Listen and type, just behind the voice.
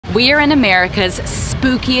We are in America's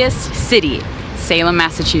spookiest city, Salem,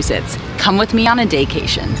 Massachusetts. Come with me on a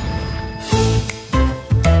daycation.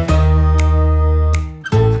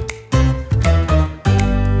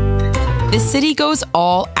 This city goes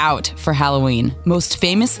all out for Halloween. Most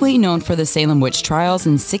famously known for the Salem witch trials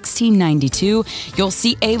in 1692, you'll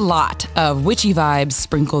see a lot of witchy vibes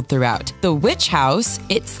sprinkled throughout. The Witch House,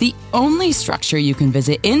 it's the only structure you can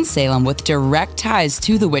visit in Salem with direct ties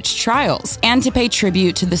to the witch trials. And to pay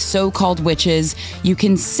tribute to the so-called witches, you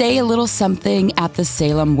can say a little something at the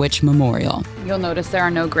Salem Witch Memorial. You'll notice there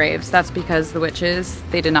are no graves. That's because the witches,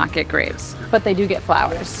 they did not get graves. But they do get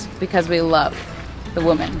flowers because we love the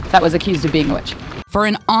woman that was accused of being a witch. For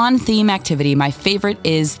an on-theme activity, my favorite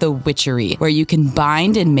is the witchery, where you can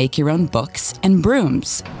bind and make your own books and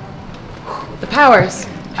brooms. The powers.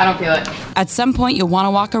 I don't feel it. At some point, you'll want to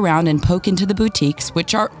walk around and poke into the boutiques,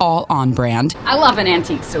 which are all on brand. I love an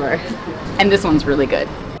antique store, and this one's really good.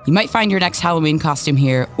 You might find your next Halloween costume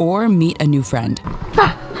here or meet a new friend.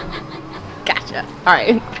 Gotcha. All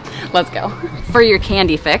right, let's go. For your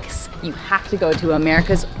candy fix, you have to go to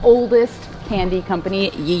America's oldest candy company,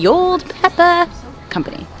 Ye Olde Pepper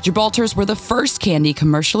Company. Gibraltars were the first candy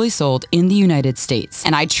commercially sold in the United States,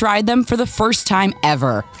 and I tried them for the first time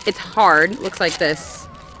ever. It's hard, looks like this.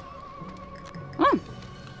 Oh,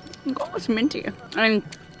 it's minty. I mean,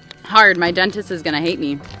 hard, my dentist is gonna hate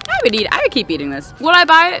me. I would keep eating this. Would I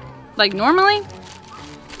buy it, like normally?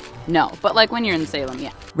 No, but like when you're in Salem,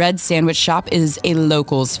 yeah. Red's Sandwich Shop is a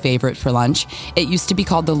local's favorite for lunch. It used to be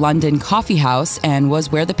called the London Coffee House and was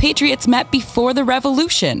where the Patriots met before the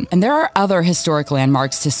Revolution. And there are other historic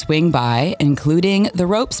landmarks to swing by, including the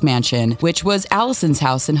Ropes Mansion, which was Allison's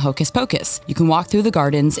house in Hocus Pocus. You can walk through the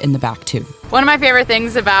gardens in the back too. One of my favorite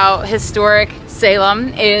things about historic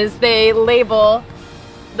Salem is they label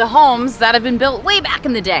the homes that have been built way back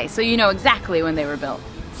in the day, so you know exactly when they were built.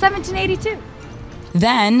 1782.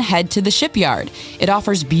 Then head to the shipyard. It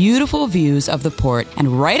offers beautiful views of the port,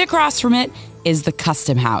 and right across from it is the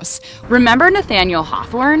Custom House. Remember Nathaniel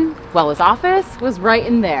Hawthorne? Well, his office was right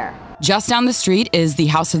in there. Just down the street is the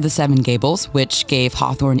House of the Seven Gables, which gave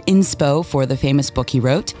Hawthorne inspo for the famous book he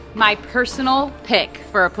wrote. My personal pick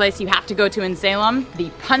for a place you have to go to in Salem, the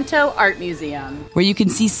Punto Art Museum, where you can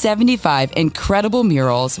see 75 incredible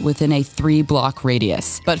murals within a 3-block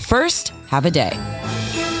radius. But first, have a day.